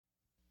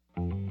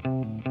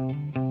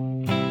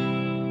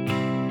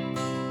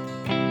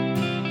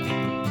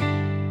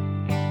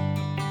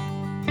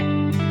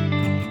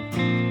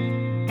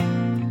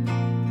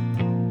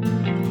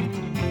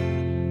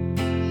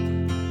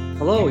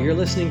you're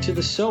listening to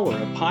The Sower,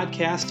 a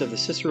podcast of the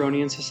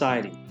Ciceronian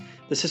Society.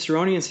 The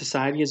Ciceronian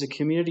Society is a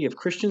community of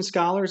Christian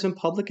scholars and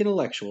public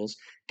intellectuals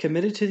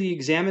committed to the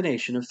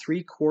examination of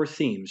three core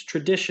themes: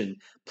 tradition,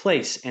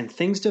 place, and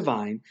things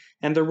divine,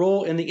 and their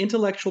role in the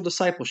intellectual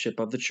discipleship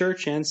of the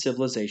church and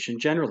civilization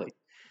generally.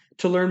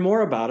 To learn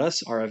more about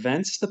us, our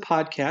events, the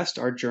podcast,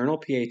 our journal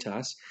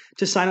Pietas,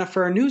 to sign up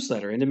for our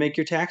newsletter, and to make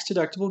your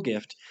tax-deductible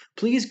gift,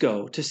 please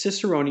go to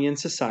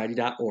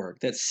ciceroniansociety.org.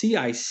 That's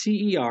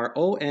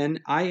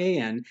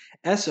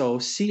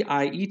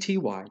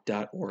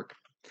ciceroniansociety.org.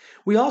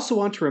 We also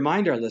want to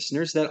remind our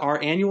listeners that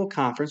our annual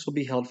conference will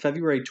be held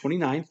February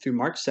 29th through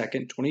March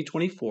 2nd,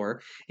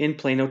 2024 in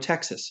Plano,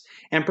 Texas,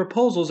 and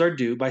proposals are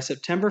due by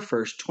September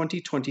 1st,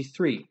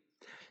 2023.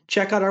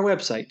 Check out our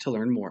website to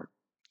learn more.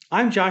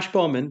 I'm Josh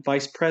Bowman,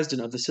 Vice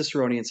President of the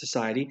Ciceronian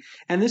Society,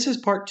 and this is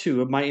part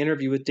 2 of my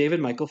interview with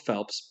David Michael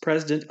Phelps,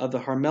 President of the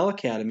Harmel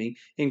Academy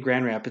in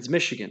Grand Rapids,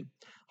 Michigan.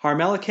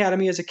 Harmel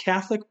Academy is a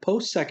Catholic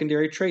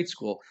post-secondary trade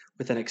school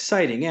with an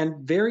exciting and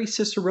very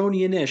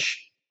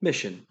Ciceronian-ish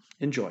mission.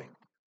 Enjoy.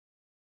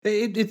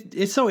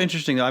 It's so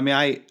interesting, though. I mean,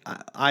 I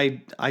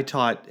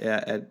taught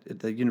at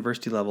the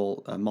university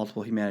level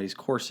multiple humanities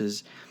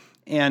courses,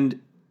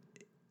 and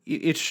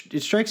it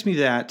strikes me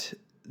that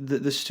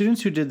the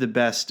students who did the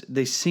best,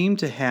 they seem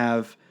to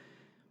have,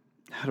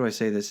 how do I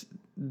say this?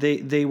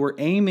 They were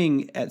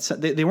aiming at,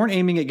 they weren't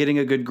aiming at getting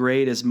a good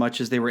grade as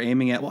much as they were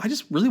aiming at, well, I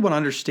just really want to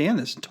understand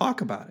this and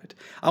talk about it.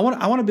 I want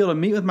to be able to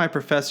meet with my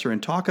professor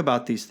and talk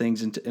about these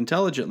things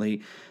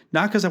intelligently,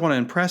 not because I want to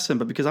impress him,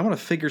 but because I want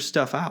to figure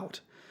stuff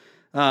out.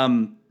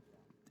 And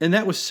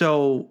that was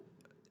so,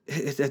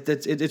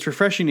 it's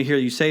refreshing to hear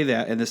you say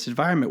that in this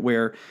environment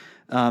where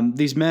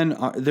these men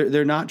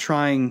they're not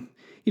trying.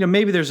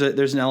 Maybe there's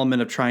an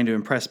element of trying to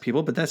impress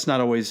people, but that's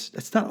not always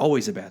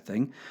a bad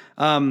thing.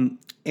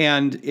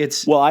 And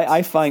it's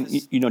I find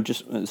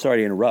just sorry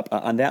to interrupt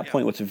on that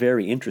point. What's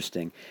very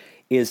interesting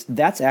is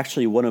that's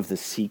actually one of the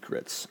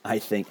secrets, I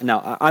think.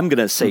 Now I'm going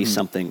to say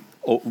something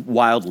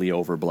wildly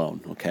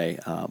overblown, okay?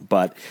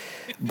 But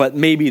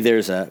maybe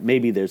there's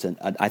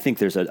I think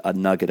there's a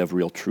nugget of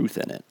real truth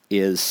in it.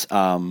 Is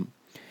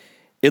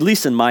at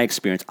least in my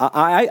experience,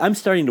 I'm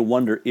starting to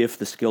wonder if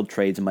the skilled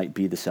trades might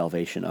be the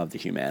salvation of the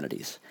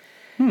humanities.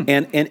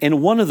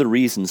 And one of the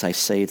reasons I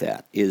say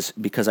that is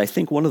because I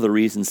think one of the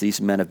reasons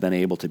these men have been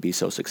able to be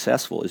so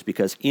successful is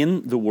because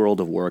in the world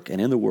of work and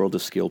in the world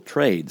of skilled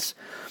trades,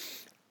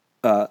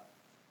 the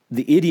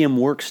idiom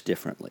works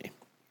differently.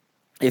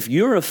 If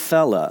you're a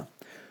fella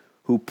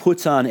who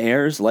puts on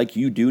airs like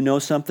you do know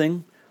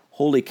something,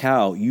 holy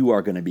cow, you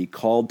are going to be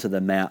called to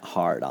the mat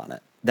hard on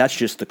it. That's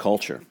just the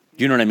culture.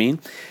 Do you know what I mean?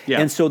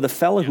 Yeah. And so the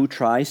fellow who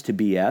tries to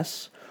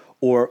BS,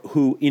 or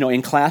who,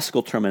 in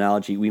classical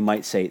terminology, we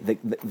might say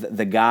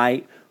the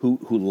guy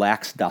who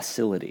lacks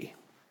docility,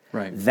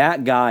 right?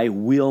 That guy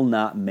will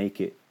not make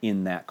it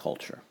in that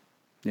culture,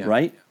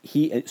 right?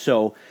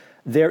 So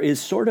there is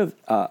sort of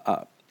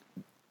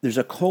there's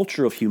a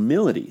culture of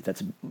humility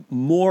that's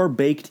more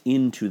baked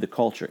into the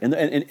culture, and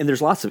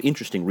there's lots of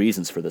interesting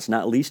reasons for this.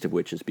 Not least of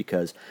which is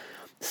because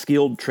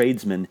skilled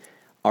tradesmen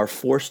are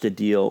forced to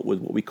deal with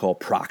what we call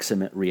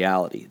proximate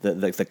reality,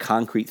 the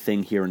concrete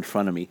thing here in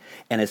front of me.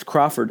 And as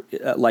Crawford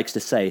likes to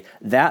say,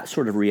 that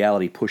sort of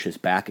reality pushes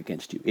back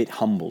against you. It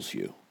humbles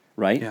you,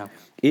 right? Yeah.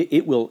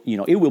 It will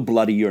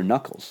bloody your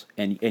knuckles,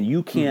 and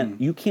you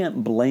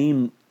can't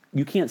blame.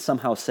 You can't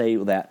somehow say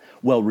that,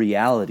 well,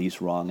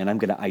 reality's wrong, and I'm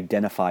going to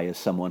identify as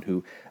someone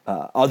who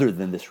other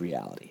than this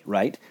reality,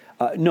 right?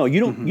 No, you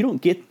don't. You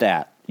don't get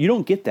that. You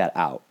don't get that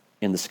out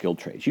in the skilled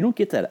trades. You don't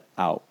get that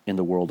out in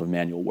the world of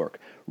manual work.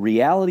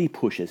 Reality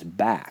pushes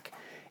back.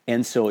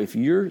 And so if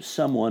you're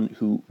someone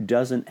who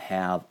doesn't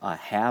have a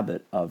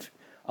habit of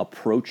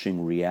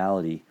approaching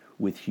reality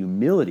with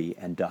humility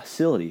and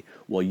docility,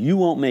 well, you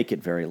won't make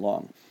it very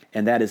long.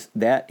 And that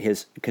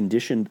has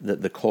conditioned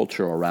the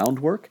culture around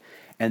work.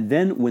 And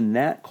then when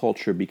that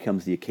culture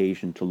becomes the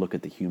occasion to look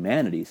at the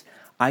humanities,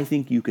 I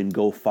think you can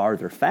go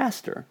farther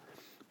faster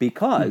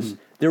because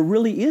there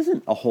really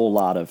isn't a whole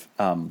lot of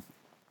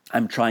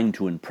I'm trying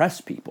to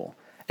impress people.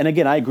 And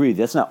again, I agree,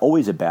 that's not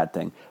always a bad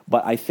thing,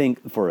 but I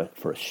think for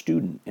a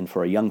student and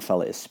for a young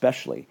fella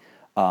especially,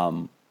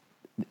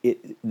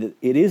 it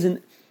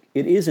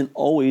isn't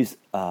always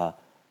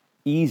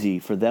easy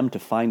for them to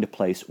find a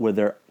place where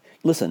they're,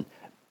 listen,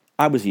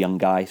 I was a young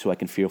guy, so I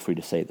can feel free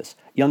to say this.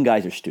 Young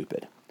guys are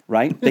stupid,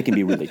 right? They can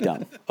be really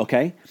dumb,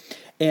 okay?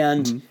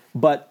 And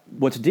but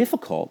what's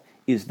difficult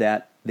is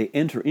that they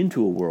enter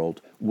into a world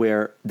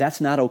where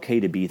that's not okay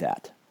to be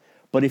that.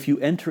 But if you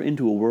enter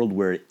into a world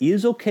where it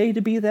is okay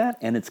to be that,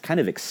 and it's kind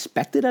of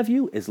expected of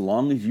you as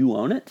long as you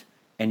own it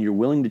and you're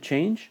willing to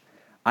change,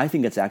 I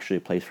think it's actually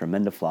a place for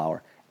men to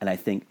flower. And I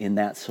think in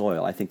that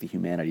soil, I think the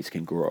humanities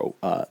can grow.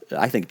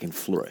 I think it can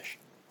flourish.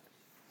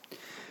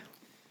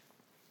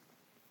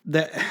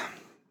 I'm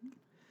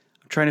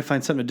trying to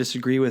find something to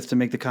disagree with to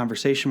make the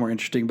conversation more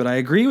interesting, but I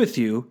agree with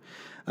you.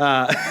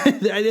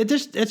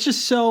 It's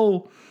just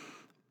so.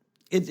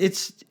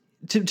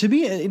 To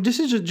me, this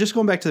is just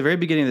going back to the very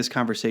beginning of this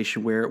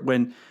conversation, where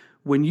when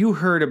when you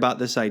heard about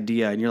this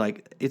idea and you're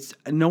like,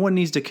 no one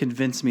needs to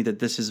convince me that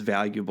this is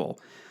valuable.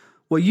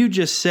 What you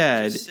just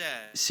said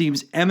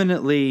seems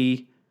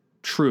eminently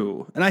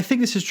true. And I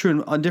think this is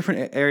true on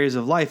different areas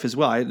of life as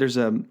well.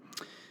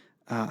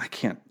 I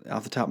can't,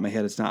 off the top of my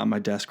head, it's not on my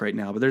desk right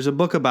now, but there's a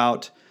book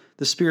about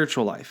the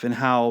spiritual life and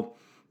how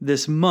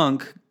this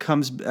monk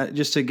comes,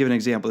 just to give an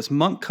example, this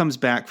monk comes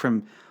back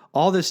from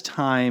all this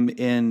time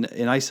in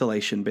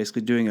isolation,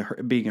 basically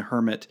being a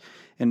hermit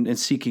and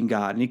seeking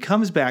God. And he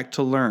comes back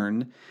to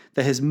learn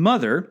that his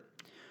mother,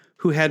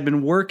 who had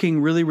been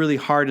working really, really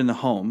hard in the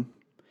home,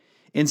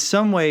 in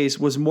some ways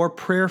was more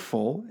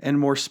prayerful and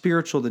more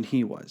spiritual than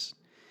he was.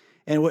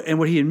 And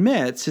what he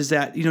admits is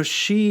that,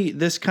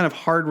 this kind of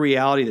hard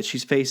reality that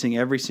she's facing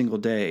every single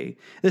day,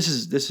 this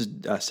is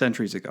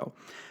centuries ago,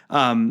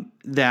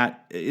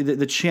 that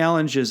the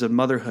challenges of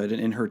motherhood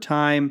in her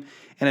time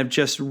and of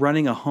just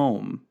running a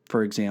home,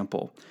 for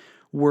example,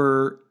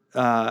 were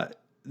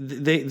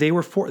they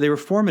were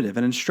formative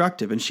and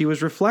instructive, and she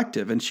was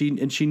reflective, and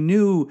she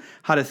knew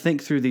how to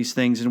think through these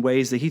things in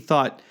ways that he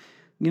thought,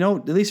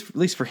 at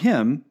least for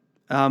him,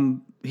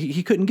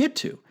 he couldn't get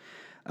to.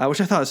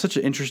 Which I thought was such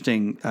an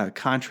interesting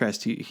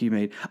contrast he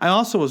made. I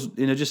also was,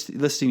 just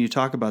listening to you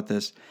talk about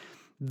this,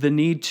 the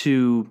need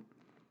to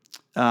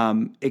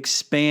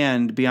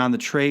expand beyond the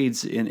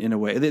trades in a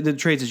way, the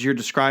trades as you're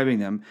describing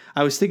them.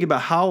 I was thinking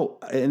about how,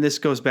 and this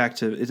goes back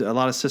to a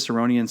lot of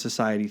Ciceronian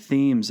society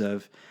themes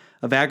of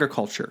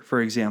agriculture,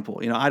 for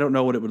example. I don't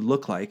know what it would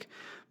look like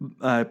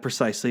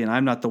precisely, and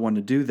I'm not the one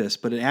to do this,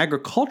 but an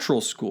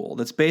agricultural school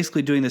that's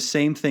basically doing the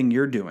same thing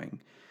you're doing,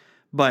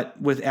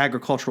 but with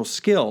agricultural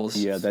skills.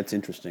 Yeah, that's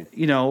interesting.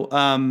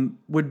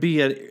 Would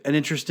be an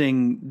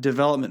interesting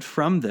development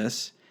from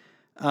this.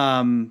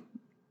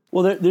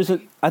 Well,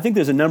 I think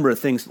there's a number of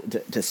things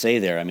to say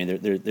there. I mean,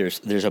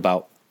 there's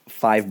about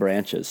 5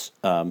 branches.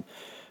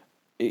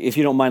 If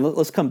you don't mind,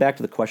 let's come back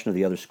to the question of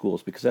the other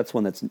schools, because that's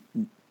one that's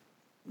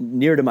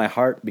near to my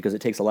heart, because it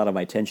takes a lot of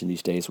my attention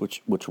these days,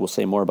 which we'll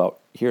say more about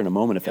here in a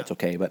moment, if that's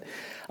okay. But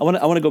I want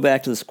to go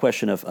back to this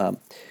question of.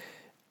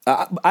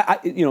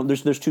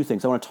 There's 2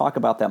 things. I want to talk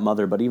about that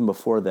mother, but even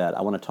before that,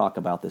 I want to talk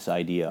about this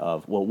idea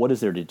of, well, what is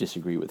there to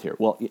disagree with here?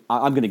 Well,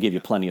 I'm going to give you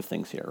plenty of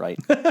things here, right?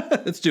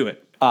 Let's do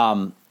it.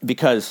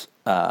 Because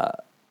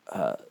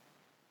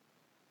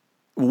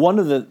one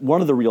of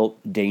the real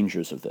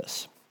dangers of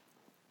this,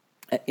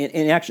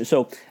 and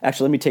actually,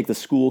 let me take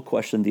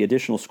the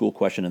additional school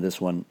question, and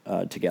this one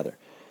together.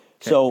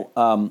 Okay.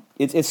 So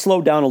it's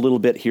slowed down a little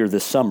bit here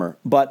this summer,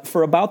 but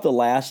for about the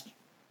last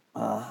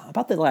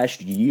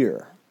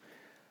year.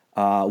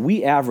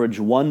 We average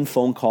 1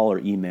 phone call or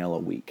email a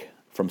week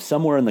from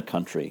somewhere in the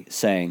country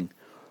saying,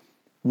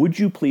 would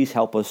you please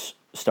help us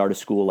start a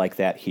school like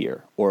that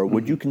here? Or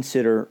would you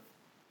consider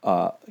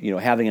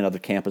having another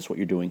campus, what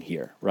you're doing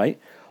here, right?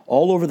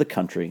 All over the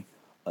country,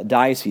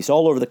 dioceses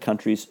all over the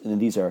countries, and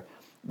these are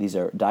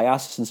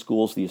diocesan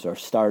schools, these are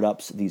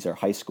startups, these are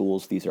high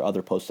schools, these are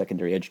other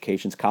post-secondary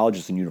educations,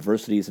 colleges and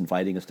universities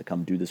inviting us to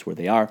come do this where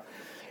they are.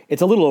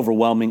 It's a little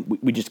overwhelming.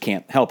 We just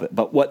can't help it.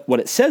 But what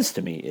it says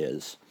to me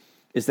is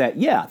that,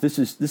 yeah, this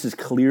is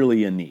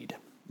clearly a need,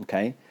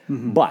 okay?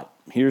 Mm-hmm. But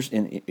here's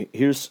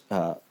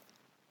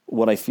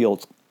what I feel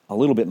it's a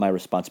little bit my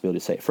responsibility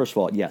to say. First of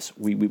all, yes,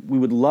 we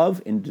would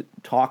love and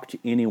talk to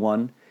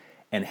anyone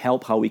and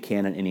help how we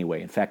can in any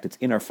way. In fact, it's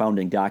in our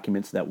founding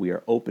documents that we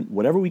are open,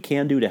 whatever we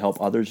can do to help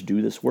others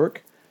do this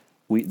work,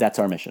 that's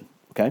our mission,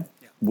 okay?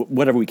 Yeah.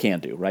 Whatever we can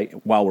do, right?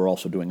 While we're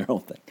also doing our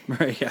own thing.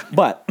 Right, yeah.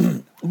 But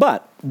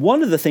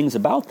one of the things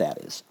about that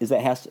is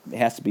that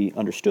has to be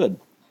understood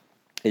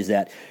is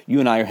that you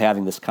and I are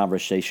having this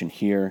conversation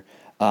here,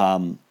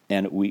 and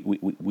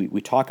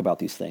we talk about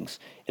these things,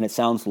 and it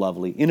sounds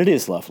lovely, and it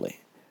is lovely.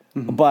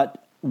 Mm-hmm.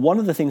 But one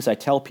of the things I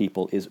tell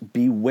people is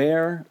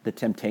beware the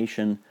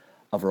temptation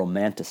of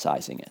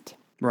romanticizing it.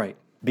 Right.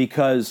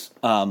 Because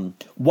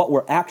what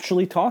we're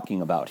actually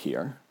talking about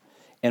here,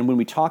 and when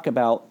we talk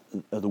about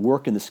the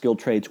work in the skilled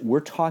trades, we're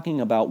talking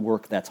about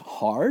work that's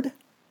hard,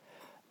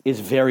 is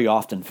very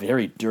often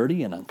very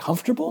dirty and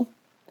uncomfortable,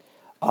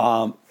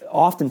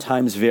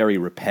 oftentimes very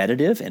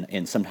repetitive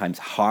and sometimes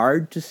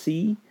hard to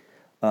see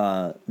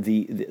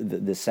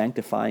the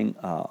sanctifying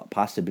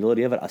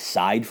possibility of it,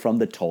 aside from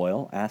the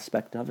toil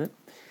aspect of it.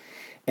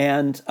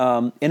 And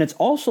it's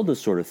also the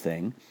sort of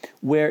thing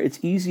where it's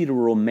easy to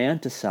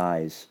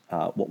romanticize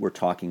what we're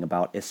talking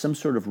about as some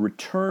sort of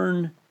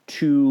return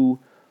to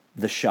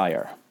the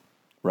Shire,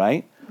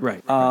 right?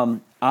 Right.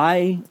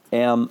 I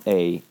am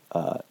a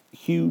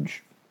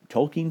huge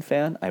Tolkien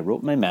fan. I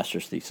wrote my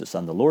master's thesis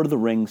on The Lord of the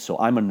Rings, so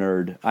I'm a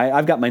nerd.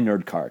 I've got my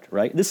nerd card,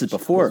 right? This is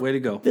before. Way to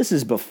go. This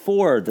is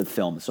before the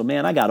film. So,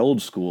 man, I got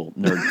old school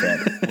nerd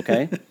cred,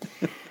 okay?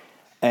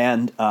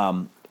 And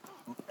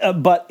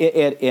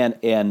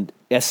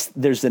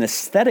there's an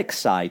aesthetic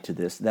side to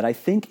this that I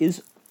think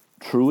is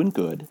true and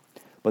good,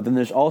 but then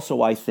there's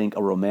also, I think,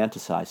 a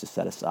romanticized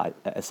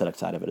aesthetic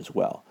side of it as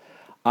well.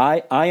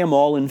 I am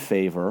all in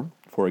favor,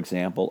 for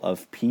example,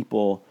 of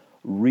people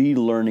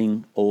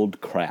relearning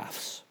old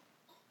crafts.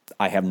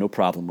 I have no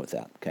problem with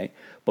that, okay?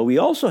 But we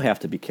also have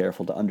to be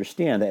careful to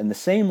understand that in the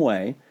same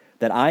way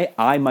that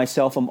I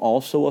myself am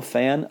also a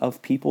fan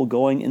of people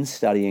going and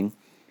studying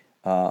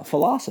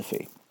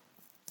philosophy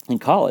in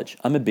college.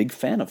 I'm a big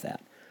fan of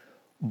that.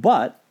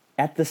 But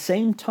at the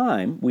same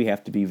time, we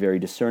have to be very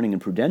discerning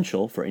and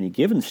prudential for any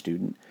given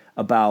student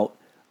about,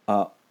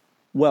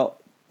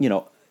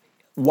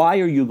 why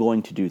are you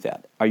going to do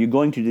that? Are you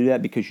going to do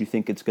that because you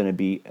think it's going to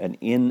be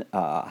an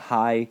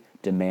high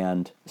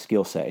demand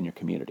skill set in your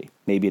community?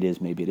 Maybe it is,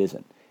 maybe it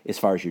isn't, as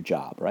far as your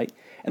job, right?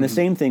 And the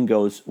same thing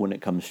goes when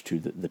it comes to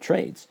the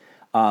trades.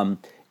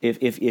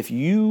 If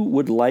you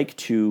would like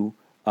to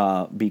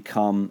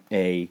become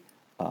a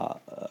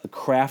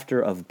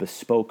crafter of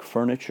bespoke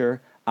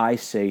furniture, I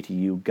say to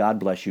you, God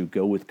bless you,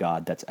 go with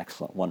God, that's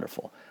excellent,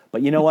 wonderful.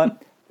 But you know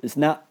what? It's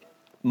not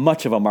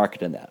much of a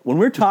market in that. When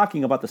we're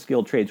talking about the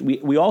skilled trades,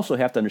 we also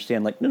have to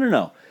understand, like,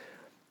 no.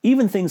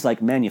 Even things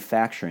like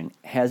manufacturing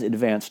has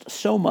advanced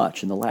so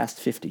much in the last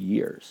 50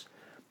 years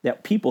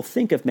that people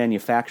think of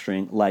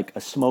manufacturing like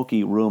a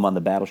smoky room on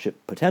the battleship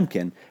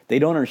Potemkin. They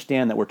don't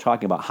understand that we're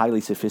talking about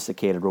highly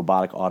sophisticated,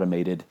 robotic,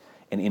 automated,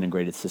 and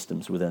integrated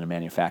systems within a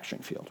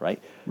manufacturing field,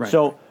 right?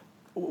 So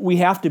we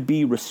have to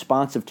be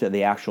responsive to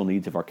the actual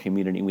needs of our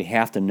community. We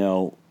have to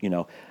know,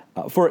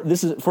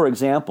 for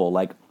example,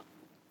 like,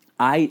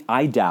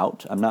 I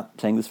doubt, I'm not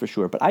saying this for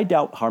sure, but I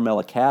doubt Harmel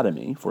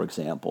Academy, for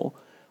example,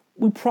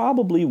 we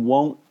probably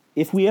won't,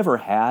 if we ever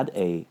had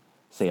a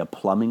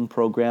plumbing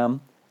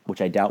program,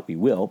 which I doubt we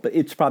will, but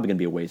it's probably going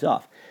to be a ways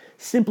off,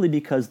 simply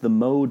because the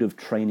mode of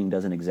training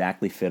doesn't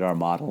exactly fit our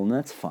model, and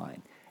that's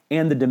fine.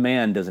 And the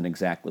demand doesn't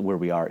exactly, where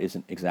we are,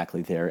 isn't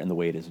exactly there in the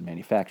way it is in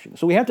manufacturing.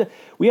 So we have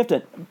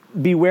to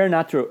beware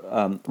not to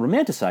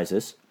romanticize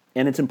this,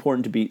 and it's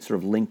important to be sort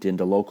of linked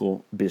into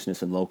local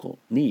business and local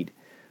need.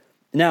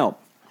 Now,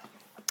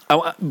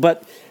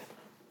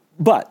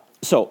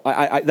 so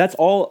that's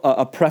all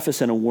a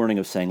preface and a warning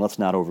of saying let's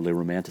not overly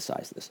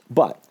romanticize this.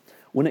 But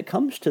when it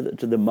comes to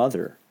the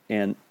mother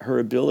and her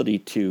ability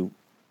to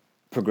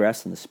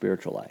progress in the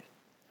spiritual life,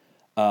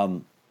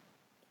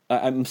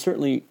 I'm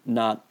certainly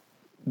not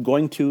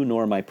going to,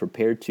 nor am I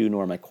prepared to,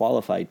 nor am I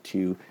qualified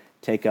to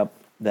take up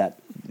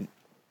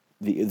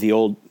the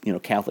old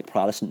Catholic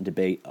Protestant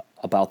debate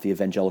about the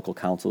evangelical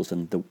councils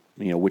and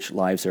which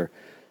lives are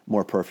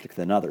more perfect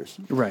than others.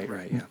 Right.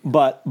 Yeah.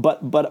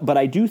 But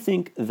I do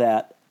think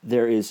that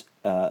there is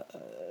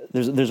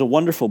there's a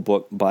wonderful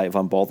book by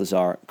von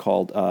Balthasar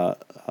called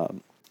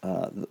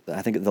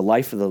I think The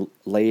Life of the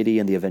Laity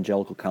and the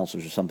Evangelical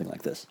Councils or something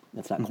like this.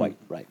 That's not quite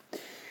right.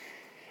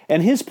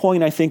 And his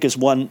point, I think, is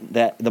one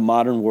that the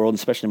modern world,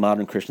 especially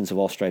modern Christians of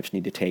all stripes,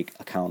 need to take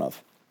account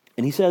of.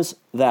 And he says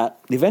that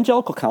the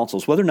evangelical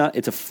councils, whether or not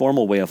it's a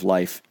formal way of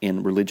life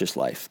in religious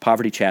life,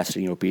 poverty,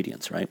 chastity, and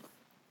obedience, right?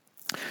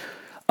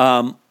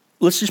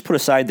 Let's just put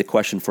aside the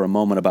question for a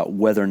moment about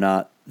whether or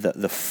not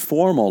the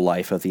formal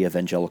life of the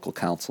evangelical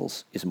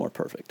councils is more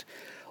perfect.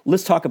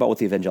 Let's talk about what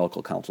the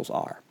evangelical councils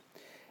are.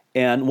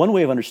 And one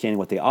way of understanding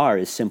what they are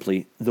is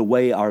simply the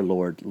way our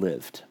Lord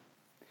lived.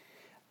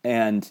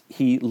 And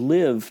he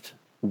lived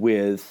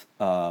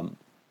in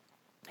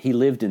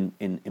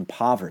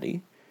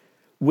poverty,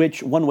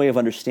 which one way of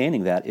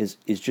understanding that is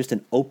just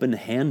an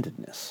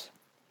open-handedness.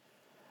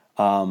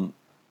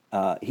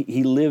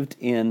 He lived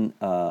in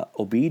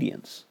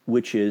obedience,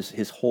 which is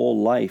his whole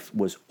life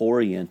was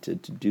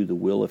oriented to do the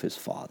will of his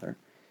Father.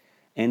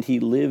 And he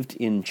lived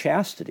in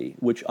chastity,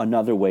 which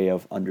another way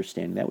of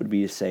understanding that would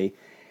be to say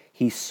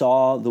he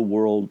saw the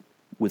world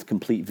with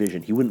complete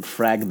vision. He wouldn't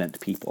fragment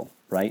people,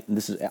 right? And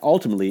this is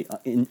ultimately,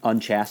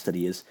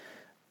 unchastity is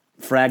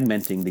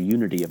fragmenting the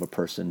unity of a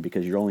person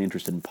because you're only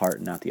interested in part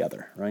and not the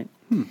other, right?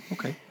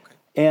 Okay.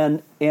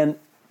 And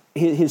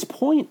his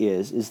point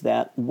is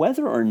that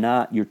whether or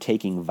not you're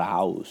taking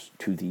vows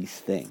to these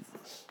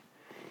things,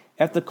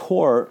 at the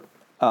core,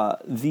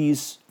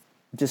 these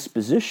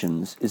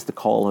dispositions is the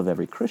call of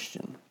every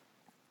Christian,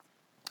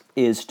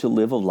 is to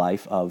live a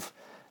life of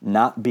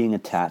not being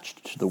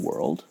attached to the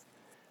world,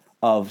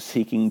 of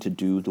seeking to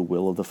do the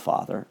will of the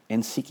Father,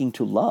 and seeking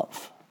to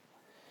love.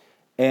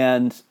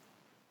 And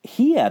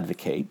he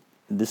advocated,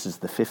 this is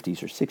the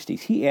 50s or 60s,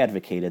 he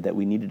advocated that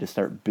we needed to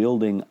start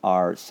building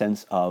our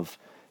sense of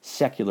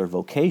secular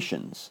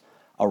vocations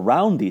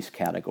around these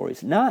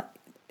categories, not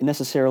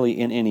necessarily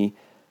in any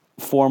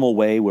formal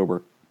way where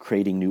we're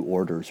creating new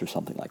orders or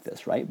something like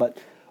this, right? But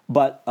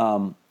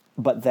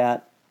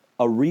that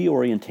a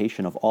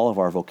reorientation of all of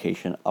our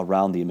vocation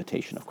around the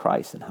imitation of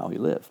Christ and how he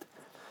lived.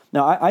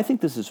 Now, I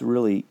think this is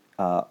really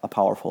a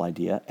powerful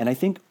idea, and I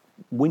think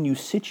when you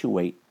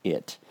situate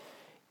it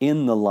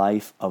in the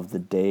life of the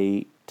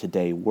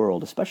day-to-day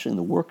world, especially in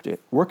the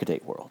workaday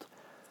world,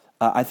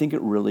 I think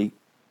it really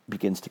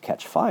begins to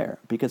catch fire.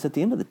 Because at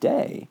the end of the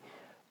day,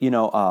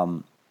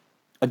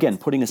 again,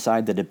 putting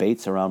aside the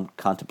debates around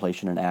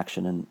contemplation and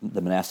action and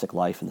the monastic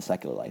life and the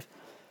secular life,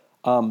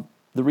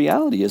 the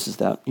reality is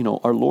that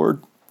our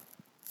Lord,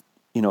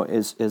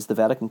 as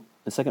the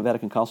Second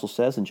Vatican Council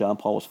says, and John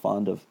Paul was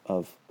fond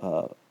of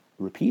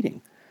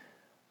repeating,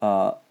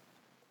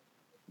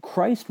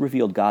 Christ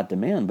revealed God to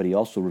man, but he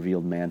also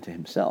revealed man to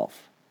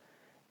himself.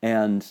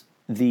 And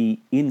the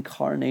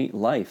incarnate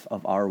life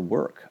of our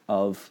work,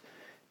 of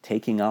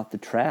taking out the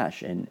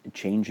trash and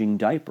changing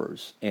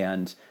diapers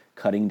and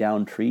cutting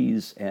down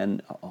trees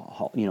and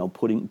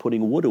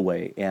putting wood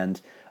away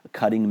and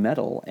cutting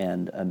metal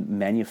and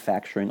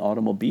manufacturing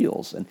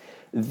automobiles, and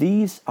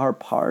these are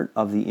part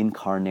of the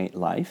incarnate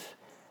life.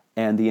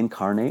 And the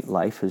incarnate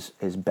life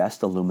is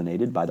best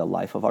illuminated by the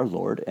life of our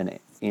Lord, and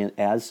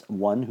as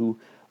one who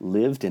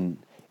lived in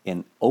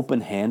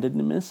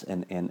open-handedness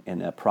and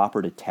a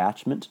proper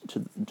detachment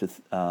to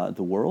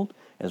the world,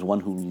 as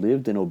one who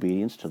lived in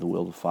obedience to the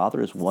will of the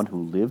Father, as one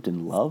who lived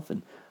in love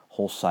and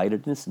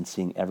whole-sightedness and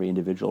seeing every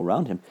individual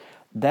around him.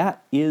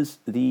 That is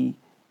the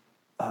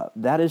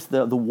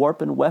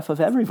warp and weft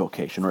of every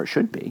vocation, or it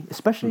should be,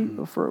 especially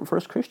for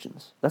us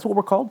Christians. That's what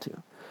we're called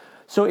to.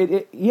 So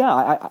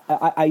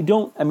I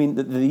don't. I mean,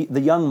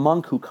 the young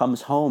monk who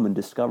comes home and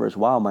discovers,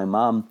 wow, my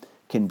mom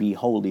can be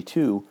holy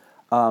too.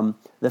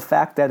 The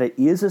fact that it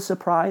is a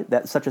surprise,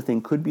 that such a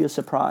thing could be a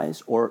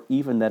surprise, or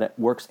even that it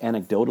works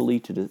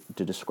anecdotally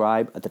to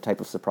describe the type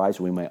of surprise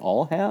we may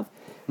all have,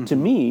 to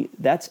me,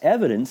 that's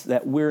evidence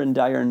that we're in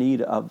dire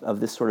need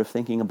of this sort of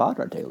thinking about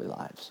our daily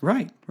lives.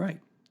 Right.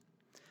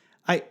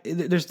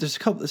 There's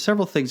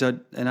several things,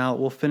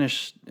 we'll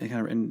finish,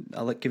 and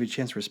I'll give you a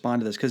chance to respond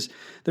to this, because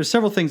there's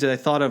several things that I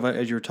thought of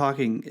as you were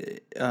talking,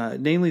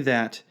 namely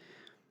that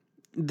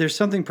there's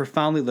something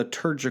profoundly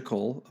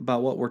liturgical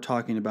about what we're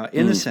talking about,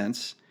 in the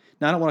sense.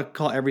 Now, I don't want to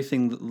call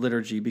everything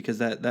liturgy, because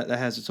that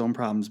has its own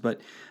problems,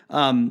 but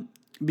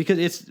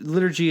because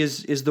liturgy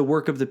is the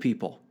work of the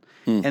people,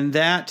 and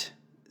that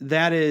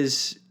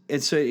is,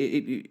 and so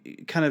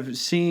it kind of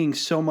seeing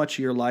so much of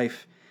your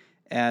life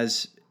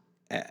as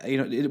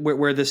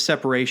where this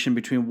separation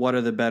between what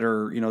are the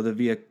better, the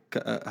via,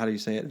 how do you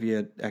say it,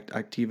 via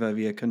activa,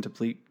 via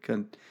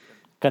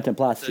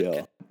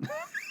contemplatio.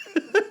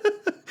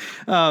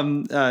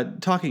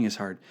 Talking is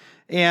hard,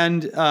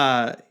 and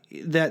that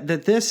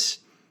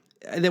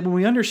when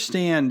we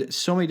understand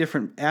so many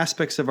different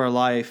aspects of our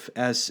life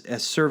as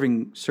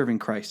serving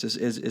Christ,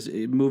 as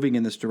moving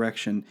in this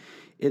direction,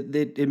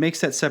 it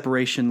makes that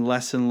separation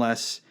less and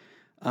less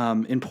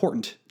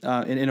important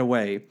in a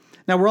way.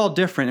 Now, we're all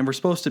different, and we're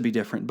supposed to be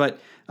different, but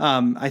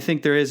I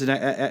think there is an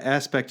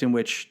aspect in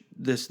which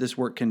this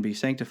work can be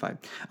sanctified.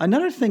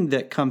 Another thing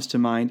that comes to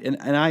mind, and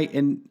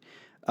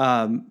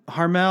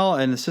Harmel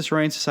and the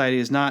Ciceronian Society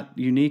is not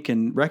unique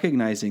in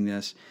recognizing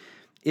this,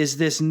 is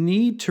this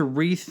need to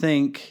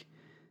rethink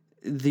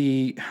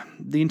the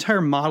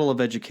entire model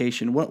of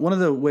education. One of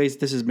the ways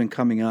this has been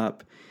coming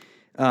up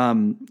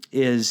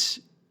is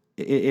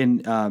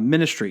in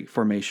ministry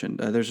formation.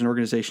 There's an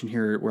organization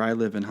here where I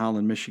live in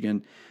Holland,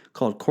 Michigan,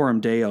 called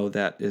Coram Deo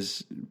that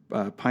is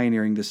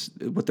pioneering this,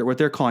 what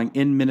they're calling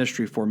in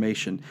ministry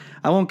formation.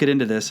 I won't get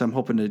into this. I'm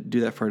hoping to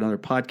do that for another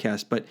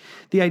podcast. But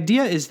the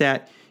idea is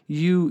that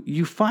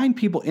you find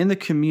people in the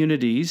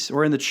communities,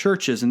 or in the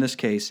churches in this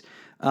case,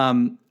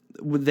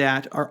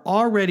 that are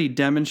already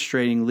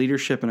demonstrating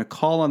leadership and a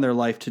call on their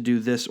life to do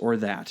this or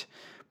that.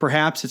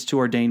 Perhaps it's to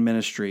ordain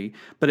ministry,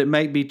 but it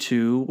might be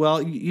to,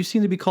 well, you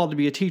seem to be called to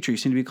be a teacher. You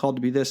seem to be called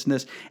to be this and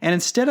this. And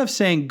instead of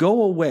saying,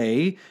 go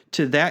away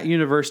to that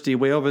university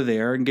way over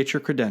there and get your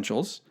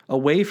credentials,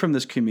 away from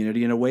this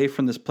community and away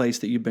from this place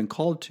that you've been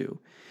called to,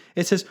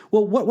 it says,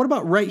 well, what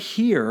about right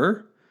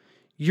here?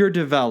 You're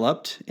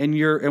developed and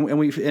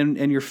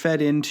you're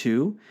fed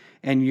into,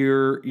 and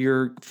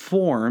you're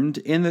formed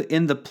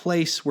in the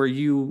place where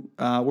you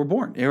were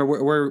born, or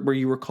where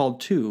you were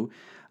called to,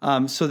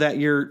 so that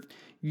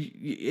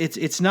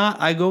it's not,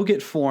 I go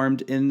get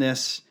formed in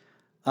this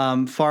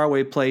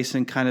faraway place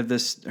in kind of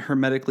this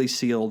hermetically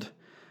sealed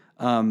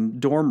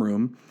dorm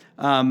room,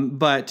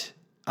 but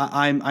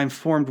I'm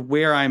formed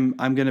where I'm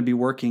going to be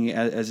working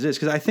as it is.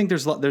 Because I think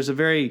there's a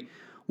very,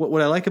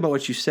 what I like about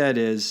what you said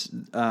is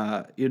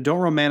you don't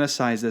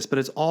romanticize this, but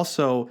it's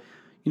also,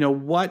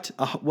 what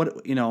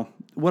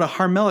a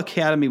Harmel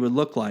Academy would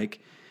look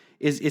like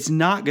is it's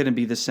not going to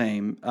be the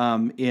same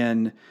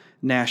in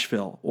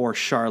Nashville or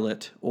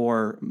Charlotte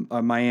or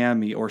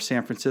Miami or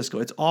San Francisco.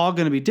 It's all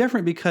going to be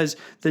different because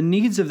the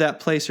needs of that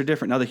place are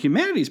different. Now, the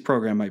humanities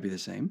program might be the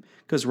same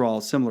because we're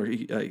all similar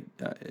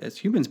as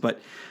humans,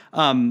 but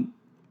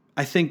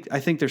I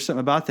think there's something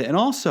about that. And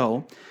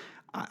also,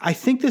 I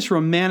think this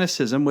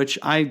romanticism, which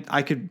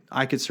I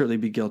could certainly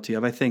be guilty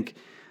of. I think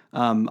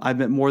I've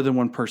met more than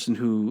one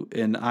person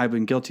and I've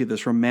been guilty of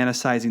this,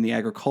 romanticizing the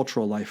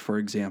agricultural life, for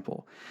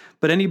example.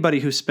 But anybody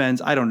who spends,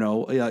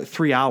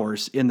 3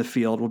 hours in the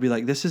field will be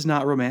like, this is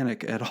not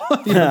romantic at all.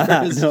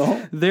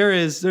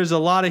 There's a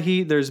lot of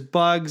heat, there's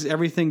bugs,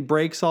 everything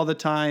breaks all the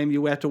time.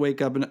 You have to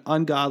wake up in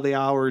ungodly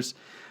hours.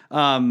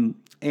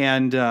 There's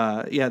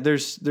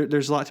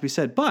a lot to be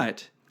said.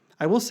 But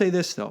I will say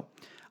this, though.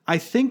 I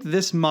think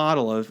this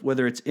model of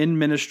whether it's in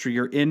ministry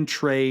or in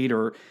trade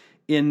or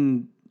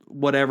in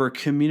whatever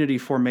community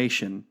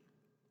formation,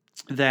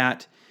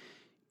 that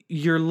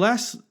you're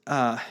less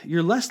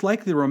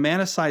likely to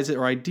romanticize it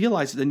or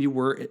idealize it than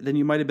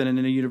you might have been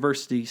in a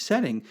university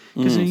setting.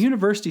 Because in a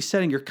university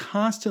setting, you're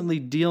constantly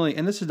dealing,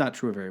 and this is not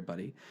true of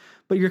everybody,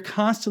 but you're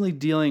constantly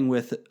dealing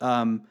with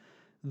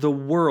the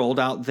world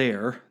out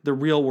there, the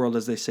real world,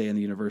 as they say in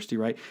the university,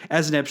 right,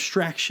 as an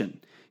abstraction,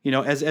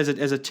 as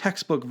a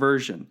textbook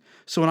version.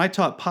 So when I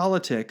taught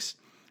politics,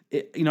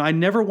 I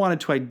never wanted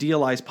to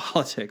idealize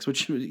politics,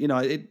 which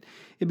it'd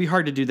be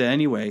hard to do that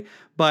anyway,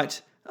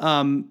 but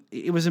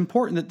it was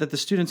important that the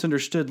students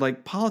understood,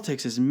 like,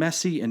 politics is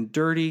messy and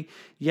dirty.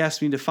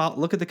 Yes, we need to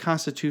look at the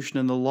Constitution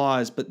and the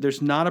laws, but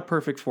there's not a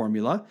perfect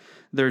formula.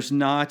 There's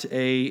not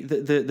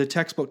the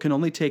textbook can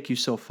only take you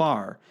so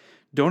far.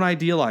 Don't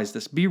idealize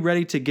this. Be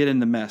ready to get in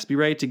the mess. Be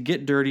ready to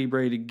get dirty. Be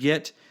ready to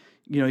get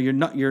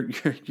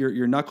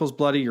your knuckles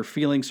bloody, your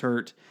feelings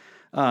hurt,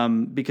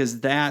 because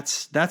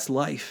that's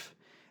life.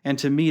 And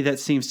to me, that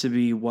seems to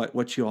be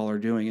what you all are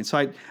doing. And so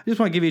I just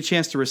want to give you a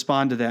chance to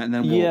respond to that, and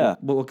then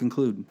we'll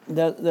conclude.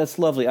 That's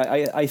lovely.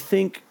 I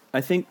think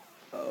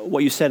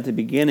what you said at the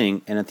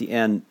beginning and at the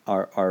end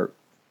are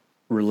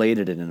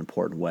related in an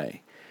important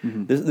way.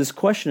 Mm-hmm. This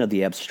question of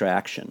the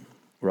abstraction,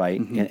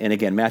 right? Mm-hmm. And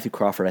again, Matthew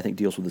Crawford, I think,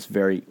 deals with this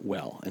very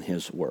well in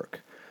his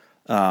work,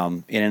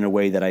 and in a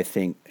way that I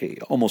think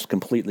almost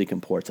completely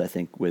comports, I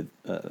think, with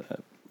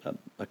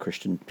a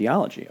Christian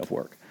theology of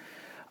work.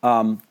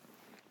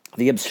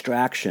 The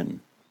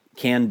abstraction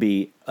can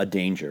be a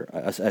danger,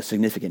 a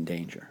significant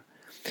danger.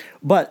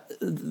 But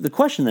the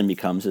question then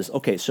becomes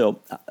okay, so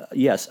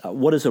yes,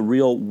 what does that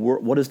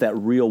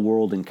real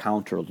world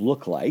encounter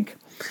look like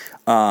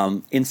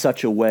in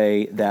such a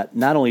way that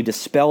not only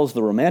dispels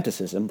the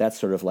romanticism, that's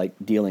sort of like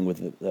dealing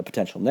with the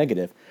potential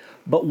negative,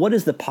 but what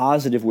is the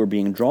positive we're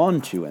being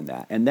drawn to in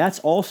that? And that's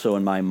also,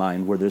 in my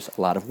mind, where there's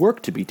a lot of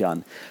work to be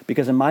done.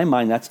 Because in my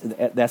mind,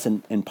 that's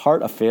in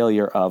part a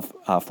failure of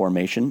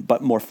formation,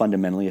 but more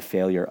fundamentally a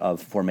failure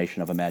of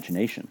formation of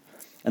imagination.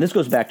 And this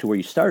goes back to where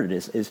you started,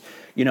 is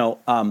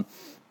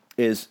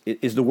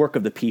the work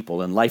of the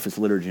people, and life is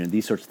liturgy, and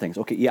these sorts of things.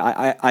 Okay,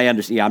 yeah, I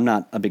understand. Yeah, I'm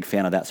not a big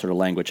fan of that sort of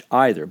language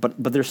either.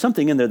 But there's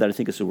something in there that I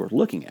think is worth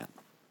looking at.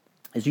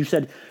 As you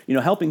said,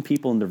 helping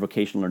people in their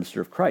vocation learn to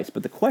serve Christ.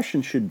 But the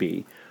question should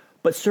be,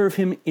 but serve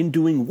him in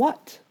doing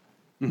what?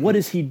 Mm-hmm. What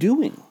is he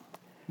doing?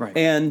 Right.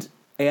 And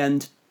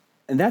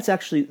that's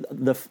actually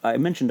I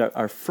mentioned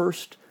our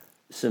first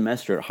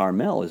semester at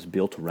Harmel is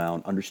built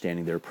around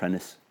understanding their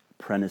apprentice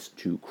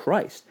to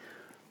Christ.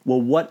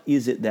 Well, what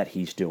is it that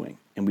he's doing?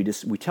 And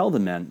we tell the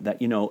men that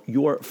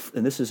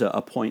and this is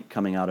a point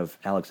coming out of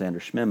Alexander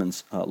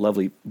Schmemann's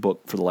lovely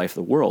book For the Life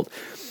of the World,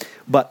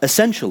 but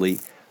essentially,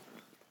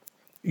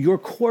 your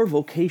core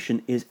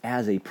vocation is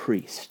as a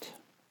priest.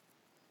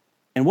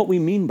 And what we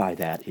mean by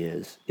that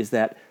is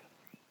that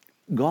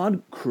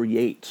God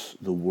creates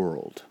the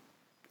world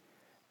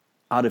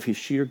out of his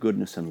sheer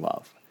goodness and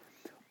love.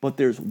 But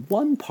there's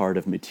one part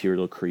of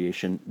material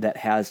creation that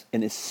has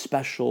an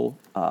especial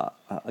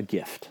a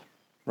gift,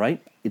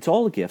 right? It's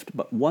all a gift,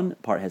 but one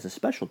part has a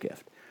special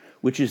gift,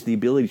 which is the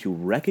ability to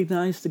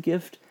recognize the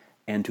gift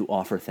and to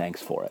offer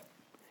thanks for it.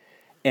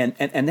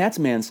 And that's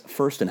man's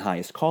first and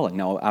highest calling.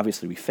 Now,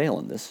 obviously, we fail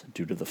in this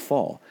due to the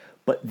fall.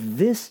 But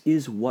this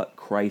is what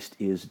Christ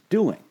is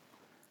doing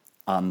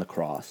on the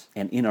cross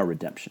and in our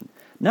redemption.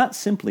 Not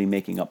simply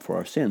making up for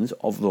our sins,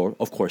 although,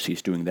 of course,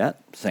 he's doing that.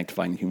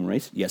 Sanctifying the human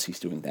race, yes, he's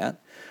doing that.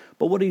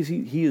 But what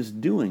he is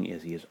doing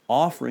is he is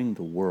offering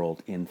the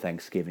world in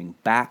thanksgiving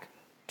back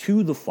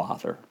to the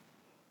Father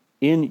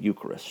in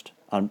Eucharist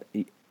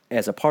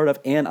as a part of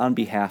and on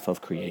behalf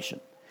of creation.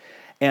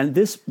 And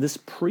this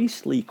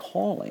priestly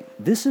calling,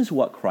 this is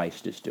what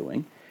Christ is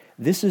doing.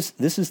 This is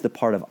the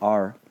part of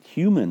our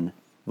human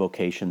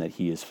vocation that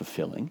he is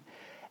fulfilling.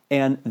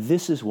 And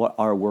this is what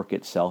our work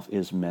itself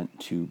is meant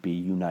to be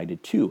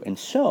united to. And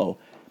so,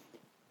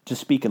 to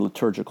speak in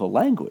liturgical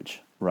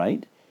language,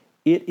 right,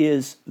 it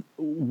is,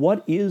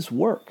 what is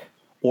work?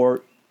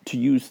 Or to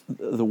use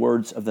the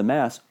words of the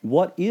Mass,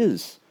 what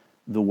is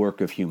the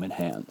work of human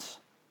hands?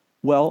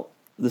 Well,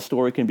 the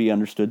story can be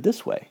understood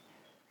this way.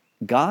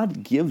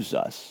 God gives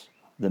us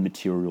the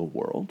material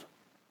world,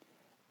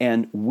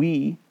 and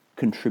we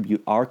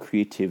contribute our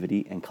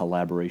creativity and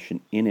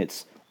collaboration in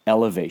its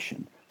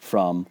elevation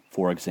from,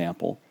 for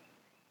example,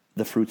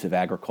 the fruits of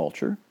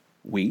agriculture,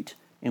 wheat,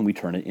 and we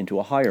turn it into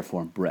a higher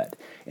form, bread.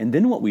 And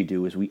then what we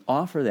do is we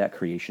offer that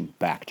creation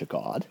back to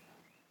God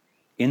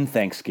in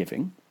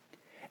thanksgiving,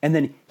 and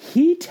then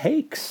he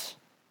takes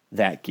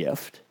that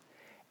gift,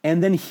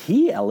 and then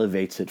he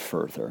elevates it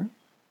further,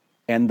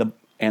 and the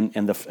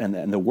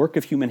work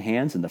of human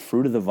hands and the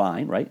fruit of the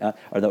vine, right,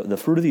 or the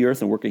fruit of the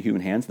earth and the work of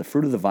human hands, the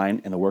fruit of the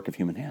vine and the work of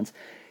human hands,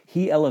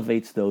 he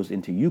elevates those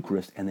into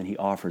Eucharist, and then he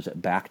offers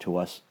it back to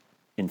us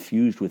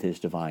infused with his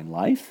divine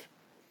life,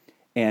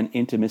 and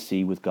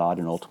intimacy with God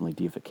and ultimately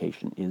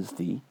deification is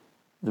the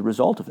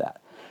result of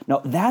that.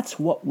 Now, that's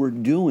what we're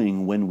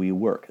doing when we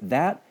work.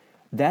 That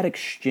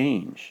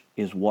exchange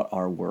is what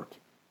our work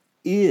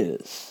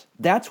is.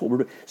 That's what we're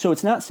doing. So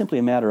it's not simply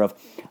a matter of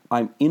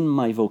I'm in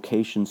my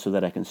vocation so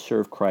that I can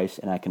serve Christ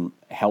and I can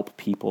help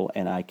people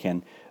and I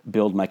can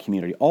build my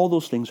community. All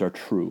those things are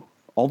true.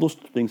 All those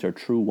things are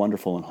true,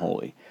 wonderful, and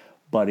holy.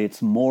 But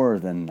it's more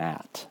than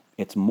that.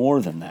 It's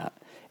more than that.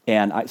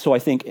 And so I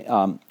think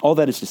all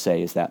that is to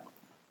say is that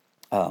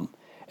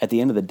at the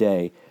end of the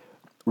day,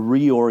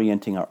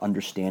 reorienting our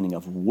understanding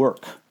of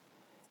work,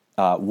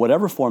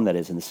 whatever form that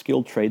is, in the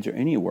skilled trades or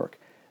any work,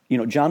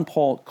 John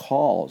Paul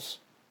calls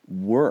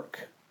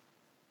work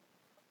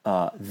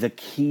the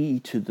key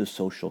to the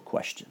social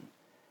question.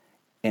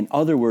 In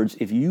other words,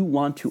 if you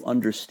want to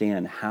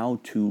understand how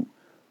to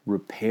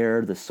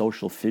repair the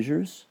social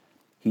fissures,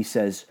 he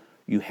says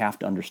you have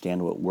to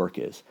understand what work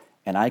is.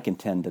 And I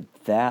contend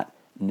that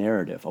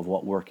narrative of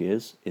what work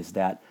is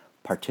that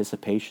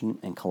participation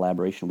and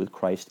collaboration with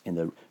Christ in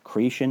the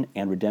creation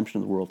and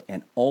redemption of the world,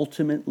 and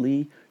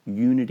ultimately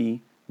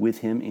unity with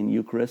him in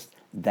Eucharist.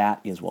 That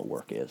is what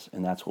work is,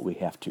 and that's what we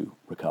have to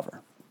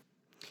recover.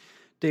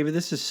 David,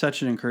 this is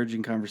such an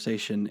encouraging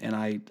conversation, and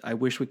I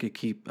wish we could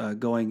keep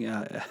going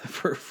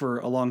for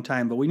a long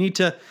time, but we need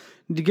to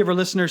give our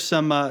listeners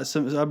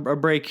a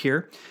break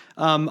here.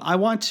 I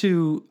want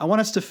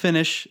us to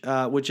finish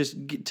with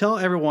just tell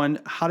everyone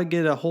how to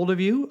get a hold of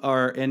you,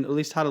 and at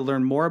least how to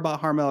learn more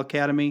about Harmel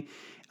Academy.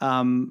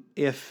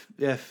 If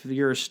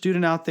you're a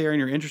student out there and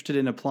you're interested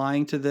in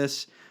applying to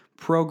this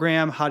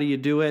program, how do you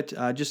do it?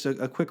 Just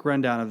a quick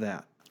rundown of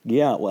that.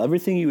 Yeah, well,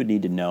 everything you would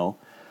need to know,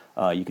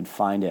 you can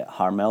find at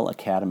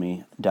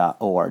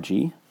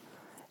harmelacademy.org.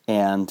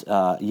 And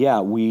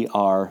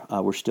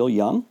we're still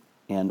young,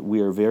 and we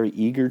are very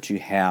eager to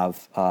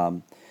have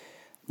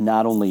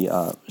not only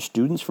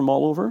students from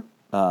all over,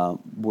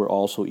 we're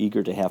also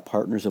eager to have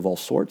partners of all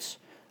sorts.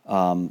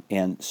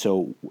 And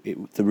so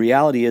the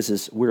reality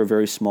is we're a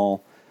very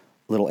small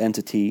little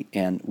entity,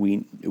 and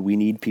we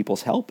need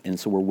people's help. And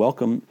so we're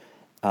welcome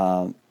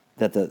that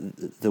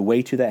the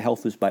way to that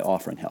help is by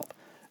offering help.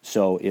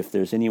 So if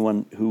there's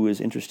anyone who is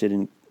interested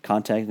in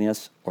contacting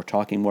us or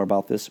talking more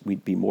about this,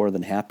 we'd be more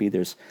than happy.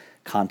 There's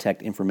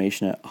contact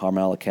information at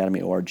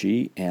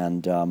harmelacademy.org,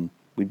 and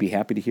we'd be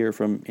happy to hear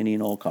from any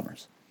and all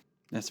comers.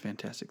 That's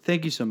fantastic.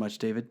 Thank you so much,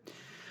 David.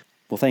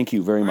 Well, thank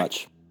you very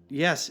much.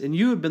 Yes, and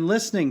you have been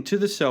listening to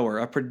The Sower,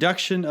 a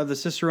production of the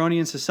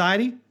Ciceronian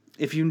Society.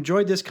 If you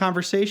enjoyed this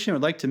conversation and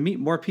would like to meet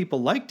more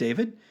people like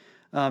David,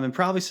 and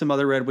probably some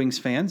other Red Wings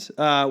fans,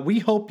 we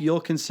hope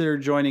you'll consider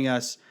joining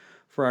us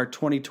for our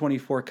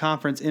 2024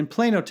 conference in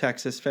Plano,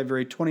 Texas,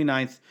 February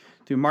 29th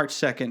through March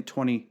 2nd,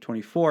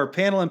 2024.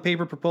 Panel and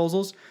paper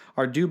proposals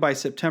are due by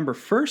September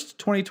 1st,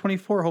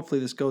 2024.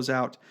 Hopefully this goes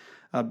out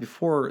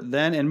before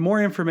then, and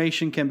more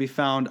information can be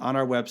found on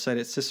our website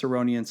at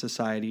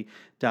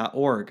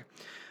ciceroniansociety.org.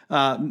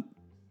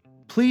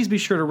 Please be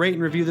sure to rate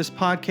and review this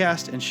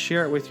podcast and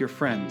share it with your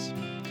friends.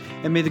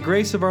 And may the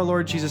grace of our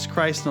Lord Jesus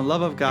Christ and the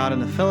love of God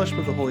and the fellowship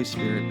of the Holy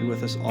Spirit be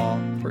with us all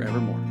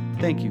forevermore.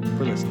 Thank you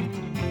for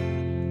listening.